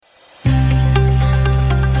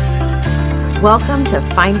Welcome to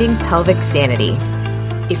Finding Pelvic Sanity.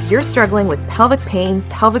 If you're struggling with pelvic pain,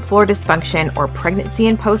 pelvic floor dysfunction, or pregnancy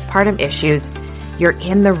and postpartum issues, you're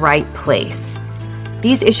in the right place.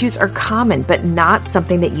 These issues are common, but not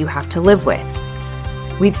something that you have to live with.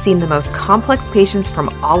 We've seen the most complex patients from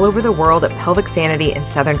all over the world at Pelvic Sanity in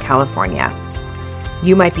Southern California.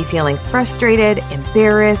 You might be feeling frustrated,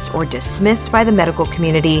 embarrassed, or dismissed by the medical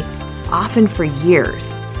community, often for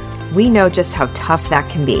years. We know just how tough that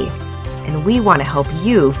can be, and we want to help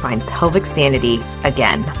you find pelvic sanity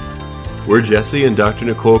again. We're Jesse and Dr.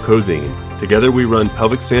 Nicole Cozine. Together we run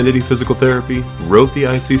Pelvic Sanity Physical Therapy, wrote the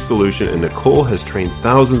IC Solution, and Nicole has trained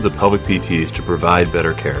thousands of pelvic PTs to provide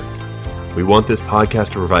better care. We want this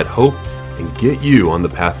podcast to provide hope and get you on the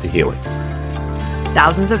path to healing.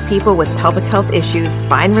 Thousands of people with pelvic health issues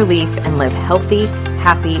find relief and live healthy,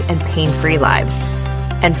 happy, and pain-free lives.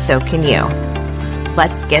 And so can you.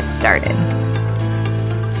 Let's get started.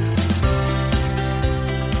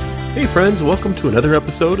 Hey friends, welcome to another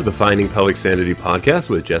episode of the Finding Pelvic Sanity podcast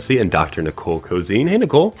with Jesse and Dr. Nicole Cozine. Hey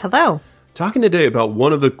Nicole. Hello. Talking today about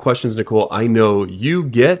one of the questions, Nicole, I know you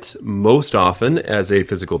get most often as a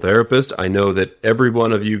physical therapist. I know that every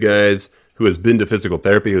one of you guys who has been to physical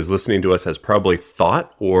therapy, who's listening to us, has probably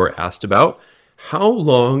thought or asked about, how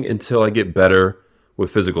long until I get better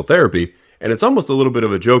with physical therapy? And it's almost a little bit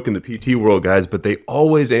of a joke in the PT world, guys, but they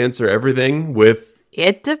always answer everything with,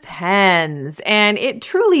 it depends. And it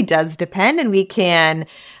truly does depend. And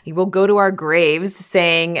we'll go to our graves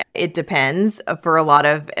saying it depends for a lot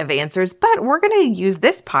of answers. But we're going to use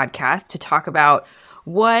this podcast to talk about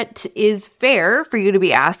what is fair for you to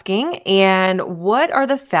be asking and what are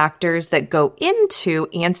the factors that go into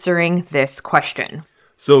answering this question.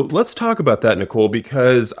 So let's talk about that, Nicole,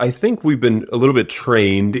 because I think we've been a little bit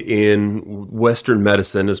trained in Western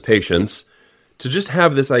medicine as patients to just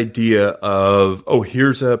have this idea of, oh,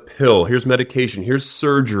 here's a pill, here's medication, here's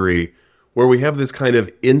surgery, where we have this kind of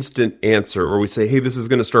instant answer, or we say, hey, this is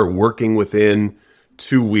going to start working within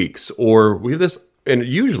 2 weeks, or we have this, and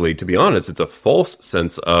usually, to be honest, it's a false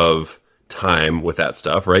sense of time with that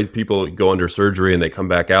stuff, right? People go under surgery and they come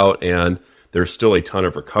back out and there's still a ton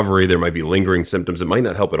of recovery. There might be lingering symptoms. It might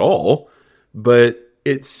not help at all, but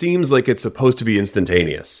it seems like it's supposed to be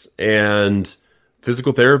instantaneous. And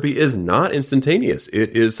physical therapy is not instantaneous.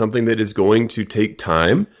 It is something that is going to take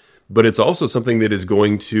time, but it's also something that is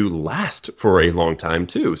going to last for a long time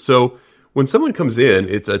too. So when someone comes in,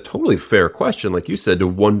 it's a totally fair question, like you said, to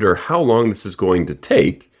wonder how long this is going to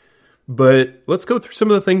take. But let's go through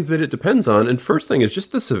some of the things that it depends on. And first thing is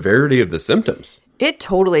just the severity of the symptoms. It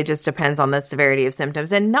totally just depends on the severity of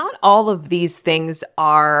symptoms. And not all of these things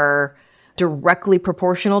are directly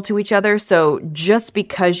proportional to each other. So just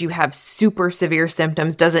because you have super severe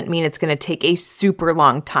symptoms doesn't mean it's going to take a super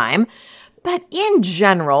long time. But in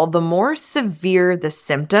general, the more severe the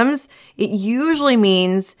symptoms, it usually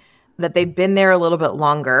means that they've been there a little bit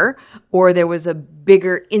longer, or there was a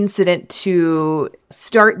bigger incident to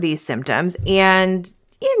start these symptoms. And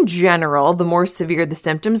in general, the more severe the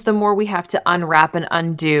symptoms, the more we have to unwrap and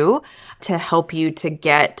undo to help you to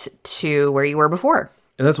get to where you were before.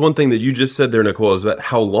 And that's one thing that you just said there, Nicole, is about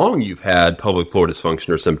how long you've had pelvic floor dysfunction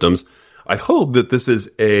or symptoms. I hope that this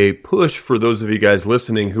is a push for those of you guys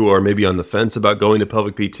listening who are maybe on the fence about going to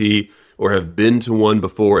pelvic PT or have been to one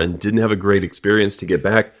before and didn't have a great experience to get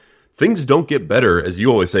back. Things don't get better, as you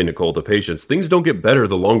always say, Nicole, to patients. Things don't get better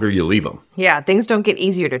the longer you leave them. Yeah, things don't get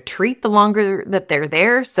easier to treat the longer that they're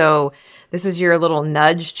there. So this is your little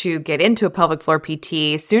nudge to get into a pelvic floor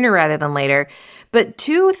PT sooner rather than later. But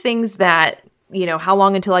two things that, how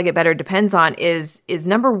long until I get better depends on is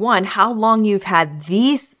number one, how long you've had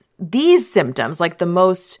these symptoms, like the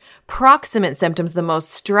most proximate symptoms, the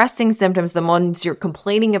most stressing symptoms, the ones you're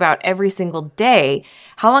complaining about every single day.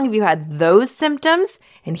 How long have you had those symptoms?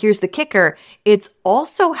 And here's the kicker. It's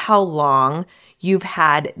also how long you've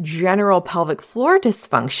had general pelvic floor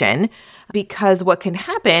dysfunction, because what can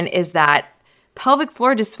happen is that pelvic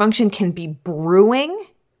floor dysfunction can be brewing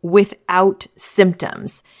without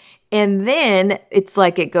symptoms. And then it's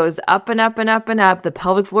like it goes up and up and up and up. The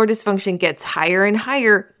pelvic floor dysfunction gets higher and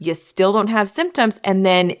higher. You still don't have symptoms. And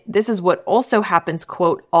then this is what also happens,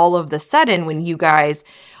 quote, all of the sudden, when you guys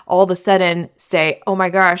all of a sudden say, oh my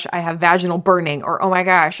gosh, I have vaginal burning, or oh my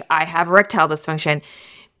gosh, I have erectile dysfunction.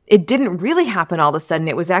 It didn't really happen all of a sudden.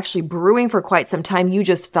 It was actually brewing for quite some time. You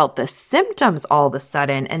just felt the symptoms all of a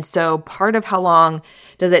sudden. And so part of how long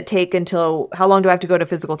does it take until, how long do I have to go to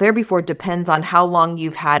physical therapy for depends on how long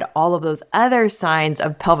you've had all of those other signs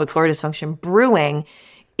of pelvic floor dysfunction brewing,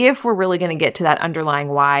 if we're really going to get to that underlying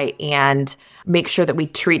why and make sure that we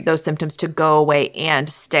treat those symptoms to go away and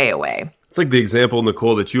stay away. It's like the example,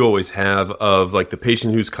 Nicole, that you always have of like the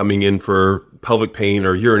patient who's coming in for pelvic pain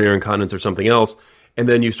or urinary incontinence or something else. And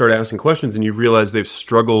then you start asking questions and you realize they've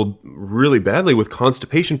struggled really badly with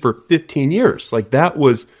constipation for 15 years. Like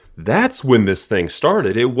that's when this thing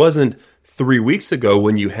started. It wasn't 3 weeks ago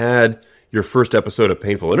when you had your first episode of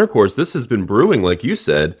painful intercourse. This has been brewing, like you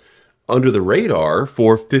said, under the radar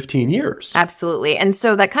for 15 years. Absolutely. And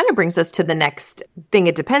so that kind of brings us to the next thing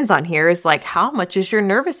it depends on here is like, how much is your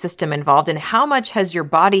nervous system involved and how much has your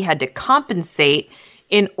body had to compensate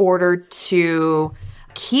in order to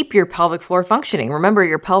keep your pelvic floor functioning? Remember,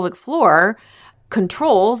 your pelvic floor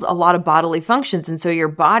controls a lot of bodily functions. And so your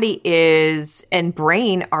body and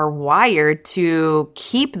brain are wired to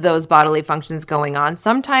keep those bodily functions going on,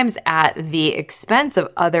 sometimes at the expense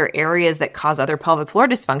of other areas that cause other pelvic floor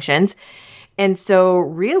dysfunctions. And so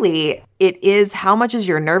really, it is how much is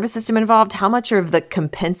your nervous system involved? How much are the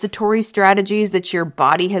compensatory strategies that your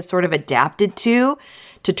body has sort of adapted to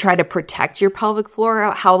try to protect your pelvic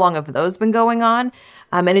floor? How long have those been going on?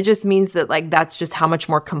 And it just means that like that's just how much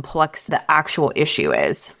more complex the actual issue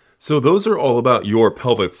is. So those are all about your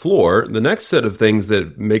pelvic floor. The next set of things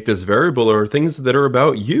that make this variable are things that are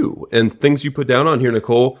about you and things you put down on here,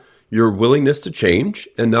 Nicole, your willingness to change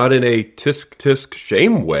and not in a tisk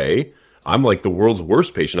shame way. I'm like the world's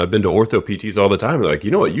worst patient. I've been to ortho PTs all the time. They're like,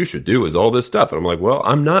 you know what you should do is all this stuff. And I'm like, well,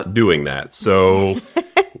 I'm not doing that. So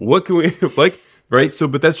what can we like? Right. So,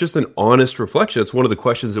 but that's just an honest reflection. It's one of the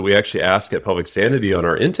questions that we actually ask at Pelvic Sanity on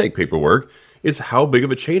our intake paperwork is how big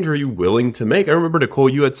of a change are you willing to make? I remember, Nicole,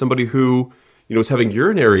 you had somebody who, was having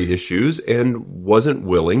urinary issues and wasn't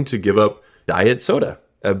willing to give up diet soda,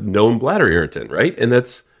 a known bladder irritant, right? And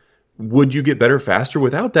would you get better faster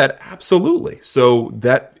without that? Absolutely. So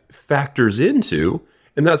that factors into,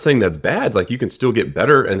 and not saying that's bad, like you can still get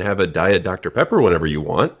better and have a diet Dr. Pepper whenever you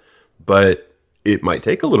want, but it might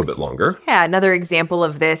take a little bit longer. Yeah, another example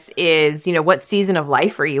of this is, what season of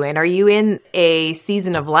life are you in? Are you in a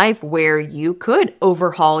season of life where you could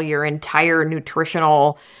overhaul your entire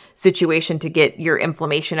nutritional situation to get your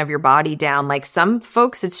inflammation of your body down? Like some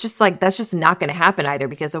folks, it's just like, that's just not going to happen either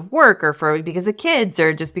because of work or because of kids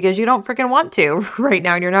or just because you don't freaking want to right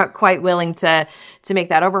now and you're not quite willing to make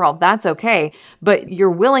that overhaul. That's okay. But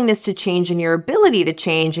your willingness to change and your ability to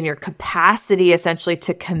change and your capacity essentially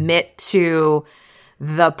to commit to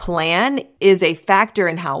the plan is a factor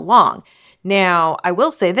in how long. Now, I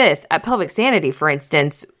will say this, at Pelvic Sanity, for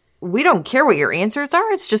instance, we don't care what your answers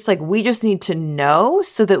are. It's just like we just need to know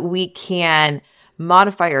so that we can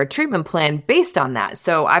modify our treatment plan based on that.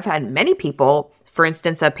 So I've had many people, for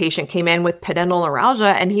instance, a patient came in with pudendal neuralgia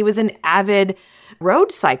and he was an avid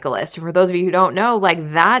road cyclist. For those of you who don't know,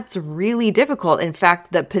 like that's really difficult. In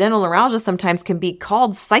fact, the pudendal neuralgia sometimes can be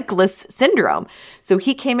called cyclist syndrome. So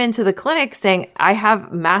he came into the clinic saying, I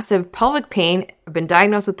have massive pelvic pain. I've been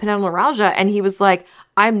diagnosed with pudendal neuralgia. And he was like,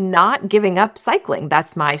 I'm not giving up cycling.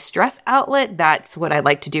 That's my stress outlet. That's what I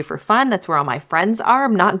like to do for fun. That's where all my friends are.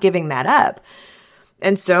 I'm not giving that up.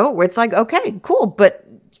 And so it's like, okay, cool. But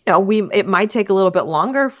it might take a little bit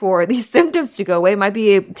longer for these symptoms to go away. It might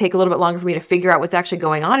take a little bit longer for me to figure out what's actually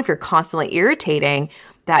going on if you're constantly irritating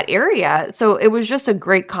that area. So it was just a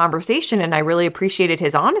great conversation. And I really appreciated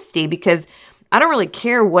his honesty because I don't really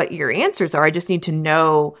care what your answers are. I just need to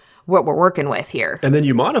know what we're working with here. And then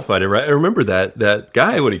you modified it, right? I remember that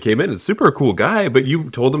guy when he came in, a super cool guy, but you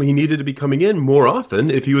told him he needed to be coming in more often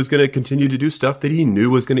if he was going to continue to do stuff that he knew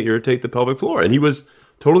was going to irritate the pelvic floor. And he was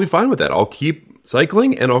totally fine with that. I'll keep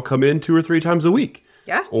cycling and I'll come in 2 or 3 times a week.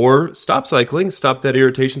 Yeah. Or stop cycling, stop that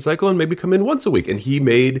irritation cycle, and maybe come in once a week. And he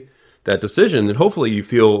made that decision. And hopefully you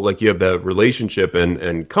feel like you have that relationship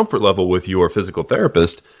and comfort level with your physical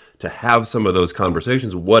therapist to have some of those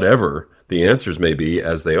conversations, whatever the answers may be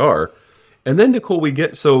as they are. And then, Nicole, we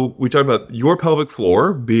talk about your pelvic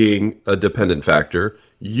floor being a dependent factor,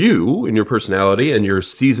 you and your personality and your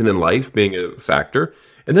season in life being a factor.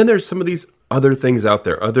 And then there's some of these other things out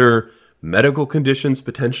there, other medical conditions,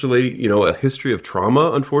 potentially, a history of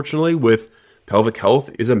trauma, unfortunately, with pelvic health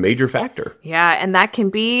is a major factor. Yeah, and that can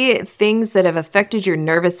be things that have affected your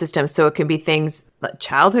nervous system. So it can be things like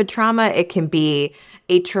childhood trauma. It can be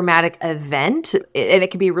a traumatic event, and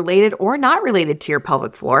it can be related or not related to your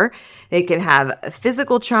pelvic floor. It can have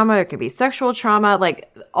physical trauma. It can be sexual trauma.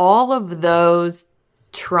 Like all of those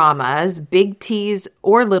traumas, big T's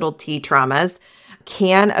or little t traumas,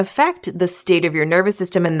 can affect the state of your nervous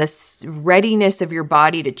system and the readiness of your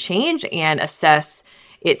body to change and assess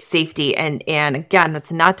its safety. And again,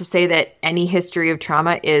 that's not to say that any history of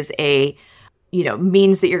trauma is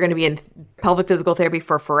means that you're going to be in pelvic physical therapy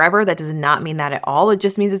for forever. That does not mean that at all. It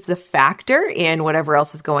just means it's a factor in whatever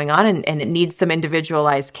else is going on and it needs some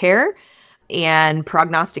individualized care. and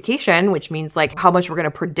prognostication, which means like how much we're going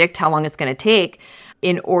to predict how long it's going to take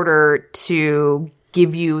in order to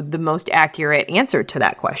give you the most accurate answer to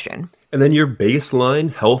that question. And then your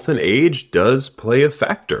baseline health and age does play a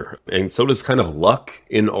factor. And so does kind of luck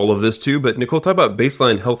in all of this too. But Nicole, talk about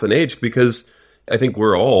baseline health and age, because I think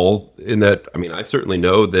we're all in that. I mean, I certainly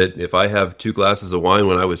know that if I have 2 glasses of wine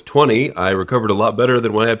when I was 20, I recovered a lot better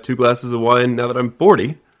than when I have 2 glasses of wine now that I'm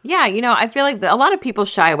 40. Yeah, I feel like a lot of people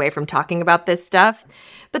shy away from talking about this stuff.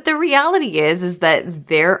 But the reality is that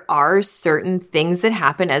there are certain things that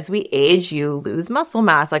happen as we age. You lose muscle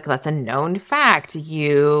mass, like that's a known fact.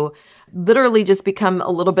 You literally just become a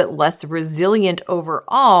little bit less resilient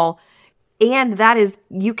overall. And that is,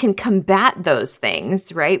 you can combat those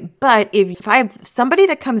things, right? But if I have somebody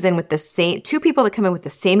that comes in with the same, 2 people that come in with the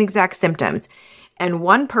same exact symptoms, and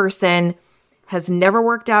one person has never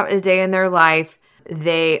worked out a day in their life,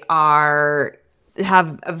 they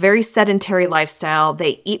have a very sedentary lifestyle,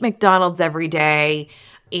 they eat McDonald's every day,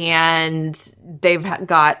 and they've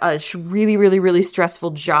got a really, really, really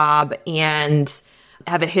stressful job and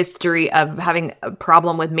have a history of having a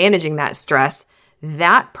problem with managing that stress,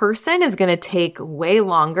 that person is going to take way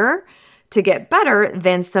longer to get better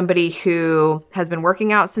than somebody who has been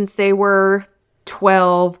working out since they were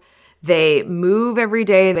 12. They move every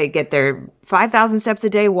day. They get their 5,000 steps a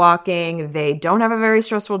day walking. They don't have a very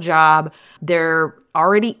stressful job. They're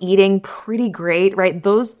already eating pretty great, right?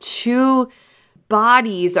 Those 2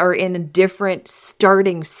 bodies are in different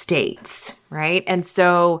starting states, right? And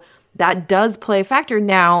so that does play a factor.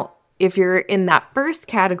 Now, if you're in that first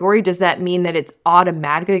category, does that mean that it's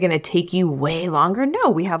automatically going to take you way longer? No,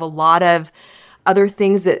 we have a lot of other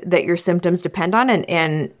things that your symptoms depend on,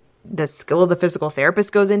 and the skill of the physical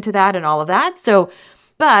therapist goes into that and all of that. So,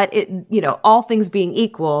 but all things being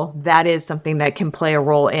equal, that is something that can play a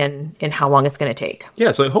role in how long it's going to take.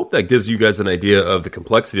 Yeah, so I hope that gives you guys an idea of the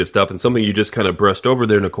complexity of stuff and something you just kind of brushed over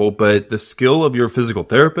there, Nicole. But the skill of your physical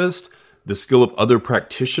therapist, the skill of other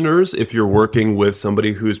practitioners, if you're working with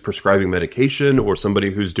somebody who's prescribing medication or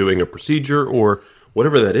somebody who's doing a procedure or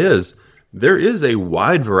whatever that is, there is a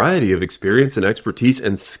wide variety of experience and expertise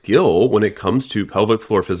and skill when it comes to pelvic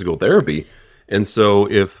floor physical therapy. And so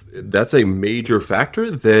if that's a major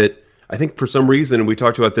factor that I think for some reason, and we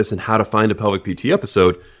talked about this in How to Find a Pelvic PT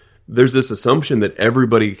episode, there's this assumption that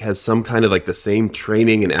everybody has some kind of like the same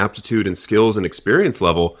training and aptitude and skills and experience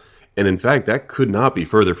level. And in fact, that could not be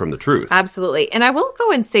further from the truth. Absolutely. And I will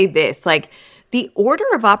go and say this, like the order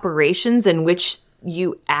of operations in which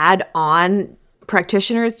you add on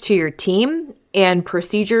practitioners to your team and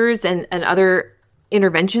procedures and other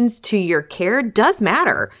interventions to your care does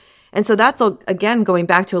matter. And so that's, again, going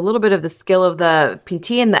back to a little bit of the skill of the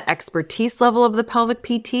PT and the expertise level of the pelvic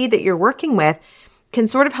PT that you're working with can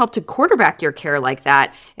sort of help to quarterback your care like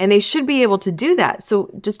that. And they should be able to do that. So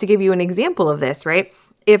just to give you an example of this, right?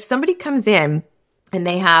 If somebody comes in and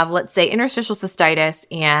they have, let's say, interstitial cystitis,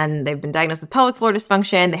 and they've been diagnosed with pelvic floor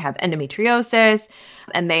dysfunction, they have endometriosis,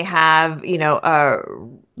 and they have, a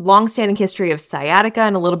longstanding history of sciatica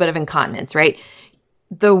and a little bit of incontinence, right?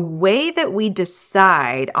 The way that we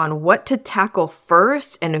decide on what to tackle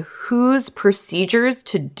first and whose procedures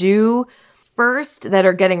to do first that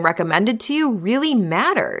are getting recommended to you really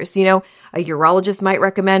matters. A urologist might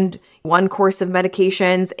recommend one course of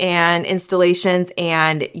medications and installations,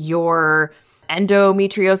 and your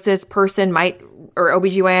endometriosis person or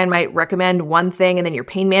OBGYN might recommend one thing, and then your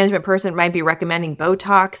pain management person might be recommending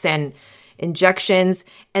Botox and injections.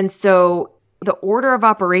 And so the order of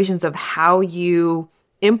operations of how you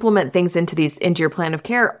implement things into your plan of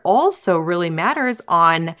care also really matters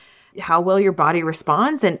on how well your body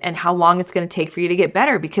responds and how long it's going to take for you to get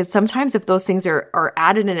better. Because sometimes if those things are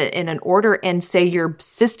added in an order, and say your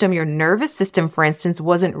nervous system, for instance,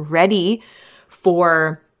 wasn't ready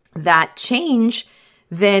for that change,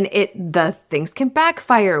 then the things can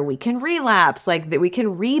backfire. We can relapse, like that. We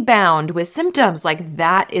can rebound with symptoms, like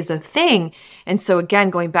that is a thing. And so again,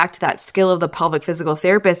 going back to that skill of the pelvic physical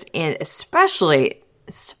therapist, and especially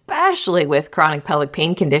with chronic pelvic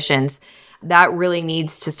pain conditions, that really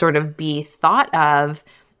needs to sort of be thought of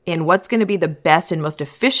in what's going to be the best and most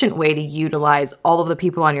efficient way to utilize all of the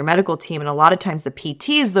people on your medical team. And a lot of times the PT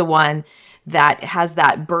is the one that has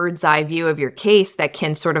that bird's eye view of your case that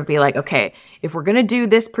can sort of be like, okay, if we're going to do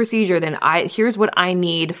this procedure, then here's what I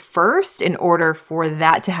need first in order for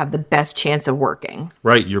that to have the best chance of working.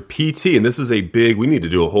 Right. Your PT, and this is we need to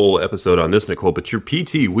do a whole episode on this, Nicole, but your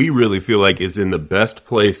PT, we really feel like is in the best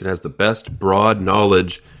place and has the best broad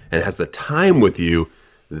knowledge and has the time with you.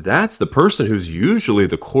 That's the person who's usually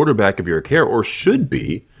the quarterback of your care, or should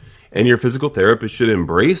be. And your physical therapist should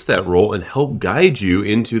embrace that role and help guide you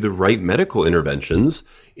into the right medical interventions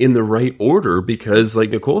in the right order. Because like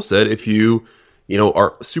Nicole said, if you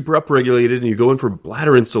are super upregulated and you go in for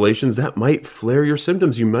bladder installations, that might flare your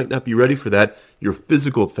symptoms. You might not be ready for that. Your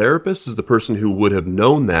physical therapist is the person who would have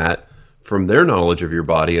known that from their knowledge of your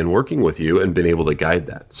body and working with you and been able to guide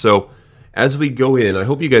that. So as we go in, I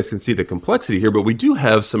hope you guys can see the complexity here, but we do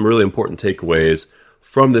have some really important takeaways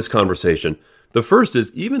from this conversation. The first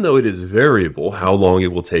is, even though it is variable how long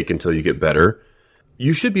it will take until you get better,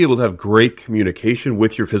 you should be able to have great communication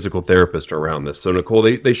with your physical therapist around this. So Nicole,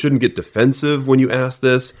 they shouldn't get defensive when you ask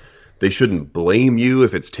this. They shouldn't blame you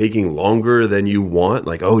if it's taking longer than you want,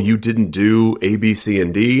 like, oh, you didn't do A, B, C,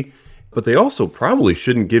 and D. But they also probably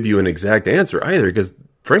shouldn't give you an exact answer either, because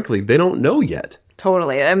frankly, they don't know yet.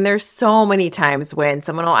 Totally. I mean, there's so many times when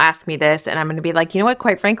someone will ask me this and I'm going to be like, you know what,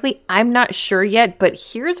 quite frankly, I'm not sure yet, but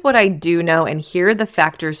here's what I do know. And here are the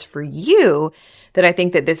factors for you that I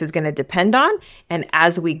think that this is going to depend on. And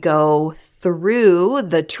as we go through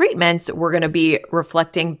the treatments, we're going to be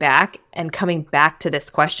reflecting back and coming back to this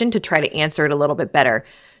question to try to answer it a little bit better.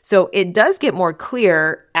 So it does get more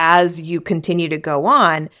clear as you continue to go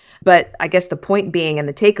on. But I guess the point being, and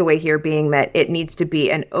the takeaway here being, that it needs to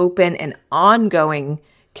be an open and ongoing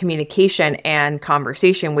communication and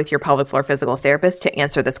conversation with your pelvic floor physical therapist to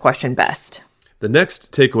answer this question best. The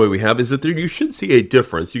next takeaway we have is that you should see a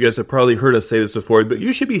difference. You guys have probably heard us say this before, but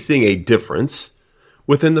you should be seeing a difference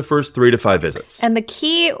within the first 3 to 5 visits. And the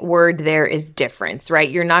key word there is difference, right?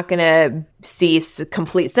 You're not going to see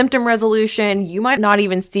complete symptom resolution. You might not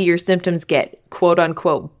even see your symptoms get quote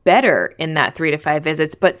unquote better in that 3 to 5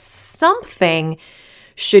 visits, but something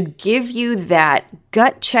should give you that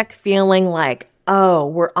gut check feeling like, oh,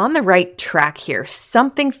 we're on the right track here.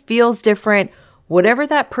 Something feels different. Whatever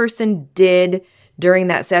that person did during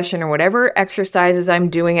that session or whatever exercises I'm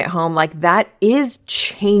doing at home, like that is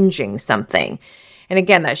changing something. And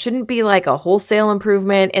again, that shouldn't be like a wholesale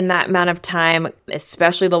improvement in that amount of time,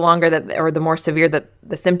 especially the longer that, or the more severe that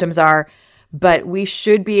the symptoms are. But we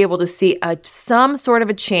should be able to see some sort of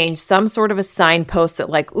a change, some sort of a signpost that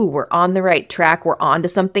like, ooh, we're on the right track. We're on to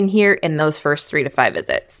something here in those first 3 to 5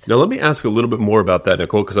 visits. Now, let me ask a little bit more about that,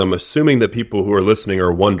 Nicole, because I'm assuming that people who are listening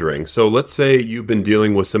are wondering. So let's say you've been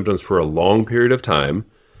dealing with symptoms for a long period of time,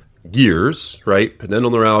 years, right?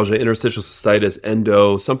 Pudendal neuralgia, interstitial cystitis,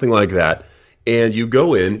 endo, something like that. And you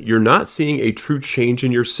go in, you're not seeing a true change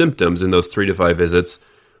in your symptoms in those 3 to 5 visits.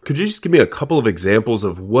 Could you just give me a couple of examples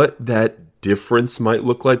of what that difference might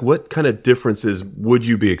look like? What kind of differences would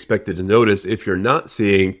you be expected to notice if you're not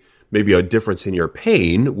seeing maybe a difference in your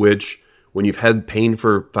pain, which when you've had pain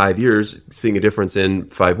for 5 years, seeing a difference in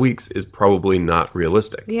 5 weeks is probably not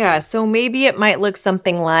realistic. Yeah, so maybe it might look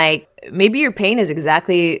something like, maybe your pain is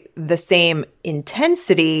exactly the same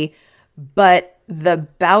intensity, but the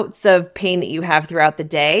bouts of pain that you have throughout the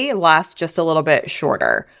day last just a little bit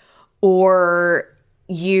shorter. Or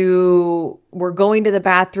you were going to the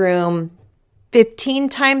bathroom 15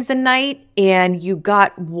 times a night and you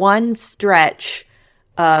got one stretch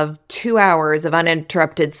of 2 hours of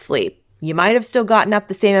uninterrupted sleep. You might have still gotten up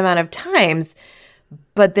the same amount of times,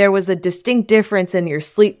 but there was a distinct difference in your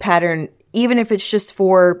sleep pattern, even if it's just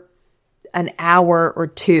for an hour or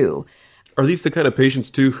two. Are these the kind of patients,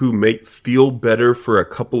 too, who may feel better for a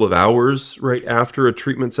couple of hours right after a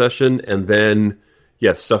treatment session, and then,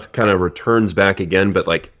 stuff kind of returns back again, but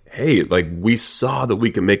like, hey, like we saw that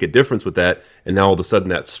we can make a difference with that, and now all of a sudden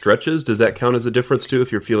that stretches? Does that count as a difference, too,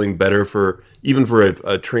 if you're feeling better for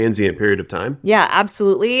a transient period of time? Yeah,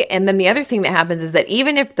 absolutely. And then the other thing that happens is that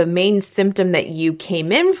even if the main symptom that you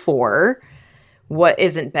came in for what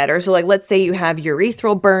isn't better. So like, let's say you have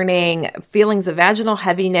urethral burning, feelings of vaginal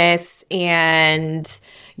heaviness, and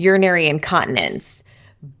urinary incontinence.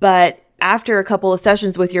 But after a couple of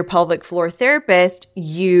sessions with your pelvic floor therapist,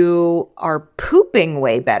 you are pooping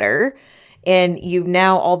way better. And you've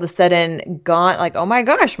now all of a sudden gone like, oh my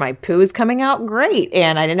gosh, my poo is coming out great.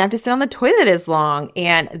 And I didn't have to sit on the toilet as long.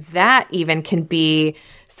 And that even can be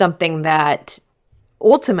something that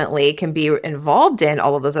ultimately can be involved in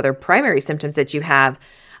all of those other primary symptoms that you have.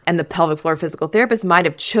 And the pelvic floor physical therapist might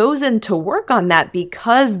have chosen to work on that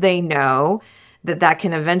because they know that that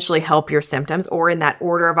can eventually help your symptoms, or in that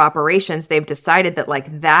order of operations, they've decided that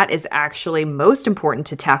like that is actually most important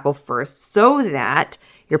to tackle first so that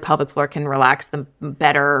your pelvic floor can relax them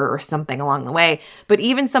better or something along the way. But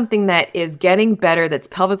even something that is getting better, that's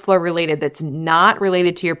pelvic floor related, that's not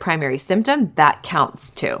related to your primary symptom, that counts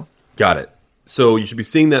too. Got it. So you should be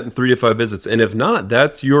seeing that in 3 to 5 visits. And if not,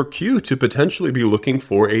 that's your cue to potentially be looking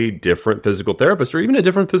for a different physical therapist or even a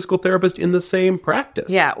different physical therapist in the same practice.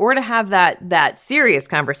 Yeah, or to have that serious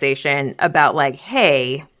conversation about like,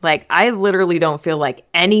 hey, like I literally don't feel like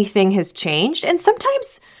anything has changed. And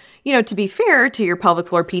sometimes, to be fair to your pelvic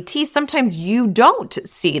floor PT, sometimes you don't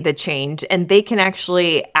see the change and they can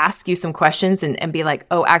actually ask you some questions and be like,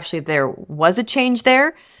 oh, actually there was a change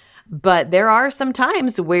there. But there are some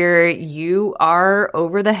times where you are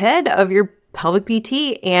over the head of your pelvic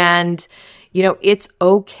PT and, it's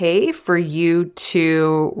okay for you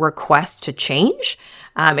to request to change.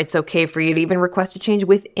 It's okay for you to even request a change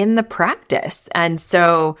within the practice. And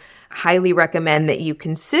so highly recommend that you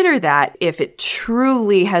consider that if it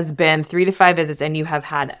truly has been 3 to 5 visits and you have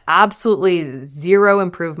had absolutely zero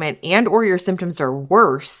improvement and or your symptoms are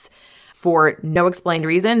worse for no explained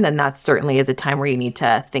reason, then that certainly is a time where you need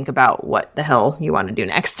to think about what the hell you want to do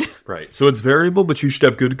next. Right. So it's variable, but you should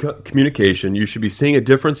have good communication. You should be seeing a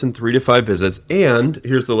difference in 3 to 5 visits. And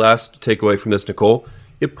here's the last takeaway from this, Nicole.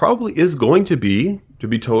 It probably is going to be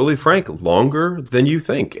totally frank, longer than you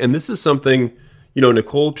think. And this is something,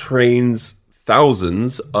 Nicole trains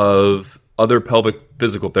thousands of other pelvic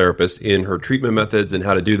physical therapists in her treatment methods and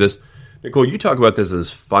how to do this. Nicole, you talk about this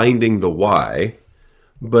as finding the why.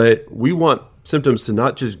 But we want symptoms to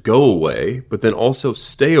not just go away, but then also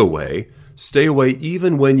stay away. Stay away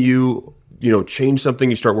even when you change something,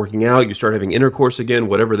 you start working out, you start having intercourse again,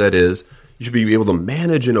 whatever that is. You should be able to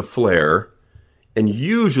manage in a flare. And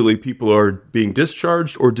usually people are being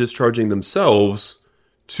discharged or discharging themselves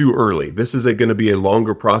too early. This is going to be a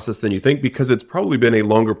longer process than you think because it's probably been a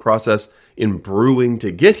longer process in brewing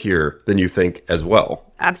to get here than you think as well.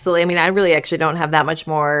 Absolutely. I mean, I really actually don't have that much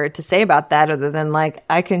more to say about that other than like,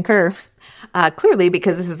 I concur clearly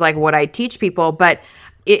because this is like what I teach people, but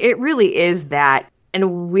it really is that.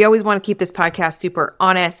 And we always want to keep this podcast super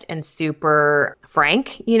honest and super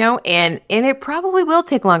frank, and it probably will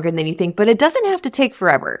take longer than you think, but it doesn't have to take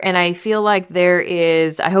forever. And I feel like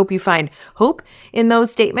I hope you find hope in those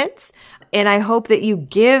statements. And I hope that you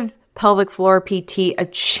give pelvic floor PT a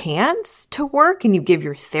chance to work and you give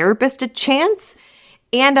your therapist a chance.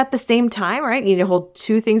 And at the same time, right, you need to hold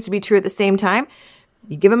two things to be true at the same time.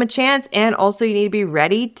 You give them a chance, and also you need to be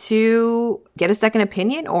ready to get a second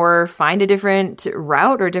opinion or find a different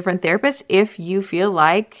route or a different therapist if you feel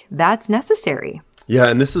like that's necessary. Yeah,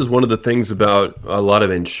 and this is one of the things about a lot of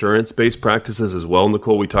insurance-based practices as well,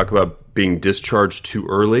 Nicole. We talk about being discharged too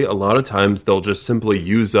early. A lot of times they'll just simply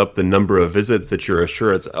use up the number of visits that your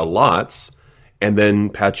insurance allots and then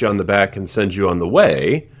pat you on the back and send you on the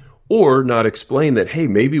way. Or not explain that, hey,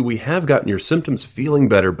 maybe we have gotten your symptoms feeling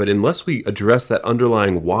better, but unless we address that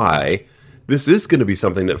underlying why, this is going to be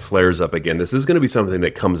something that flares up again. This is going to be something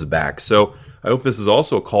that comes back. So I hope this is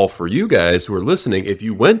also a call for you guys who are listening. If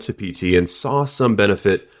you went to PT and saw some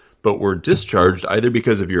benefit, but were discharged either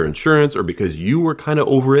because of your insurance or because you were kind of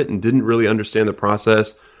over it and didn't really understand the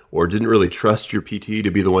process or didn't really trust your PT to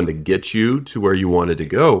be the one to get you to where you wanted to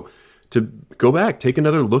go back, take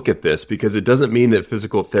another look at this, because it doesn't mean that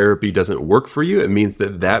physical therapy doesn't work for you. It means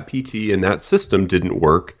that PT and that system didn't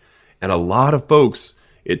work. And a lot of folks,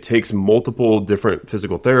 it takes multiple different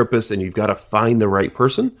physical therapists and you've got to find the right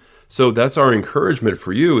person. So that's our encouragement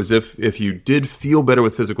for you is if you did feel better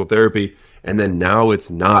with physical therapy and then now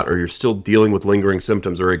it's not, or you're still dealing with lingering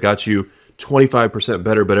symptoms, or it got you 25%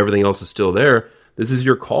 better, but everything else is still there, this is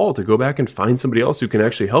your call to go back and find somebody else who can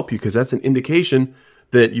actually help you, because that's an indication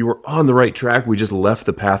that you were on the right track. We just left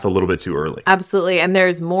the path a little bit too early. Absolutely. And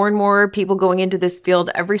there's more and more people going into this field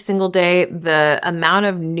every single day. The amount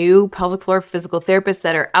of new pelvic floor physical therapists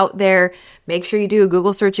that are out there, make sure you do a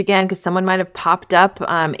Google search again, because someone might have popped up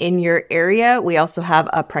in your area. We also have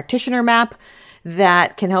a practitioner map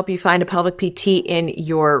that can help you find a pelvic PT in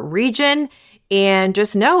your region. And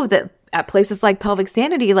just know that at places like Pelvic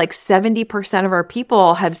Sanity, like 70% of our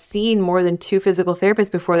people have seen more than 2 physical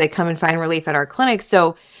therapists before they come and find relief at our clinic.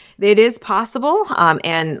 So it is possible,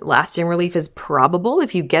 and lasting relief is probable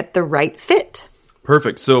if you get the right fit.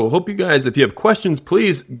 Perfect. So hope you guys, if you have questions,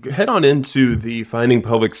 please head on into the Finding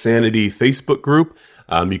Pelvic Sanity Facebook group.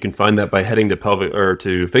 You can find that by heading to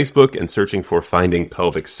Facebook and searching for Finding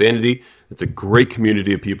Pelvic Sanity. It's a great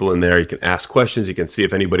community of people in there. You can ask questions. You can see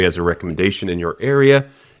if anybody has a recommendation in your area,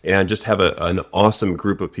 and just have an awesome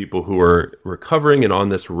group of people who are recovering and on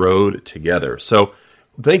this road together. So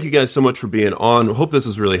thank you guys so much for being on. Hope this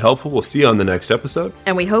was really helpful. We'll see you on the next episode.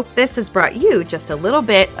 And we hope this has brought you just a little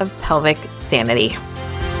bit of pelvic sanity.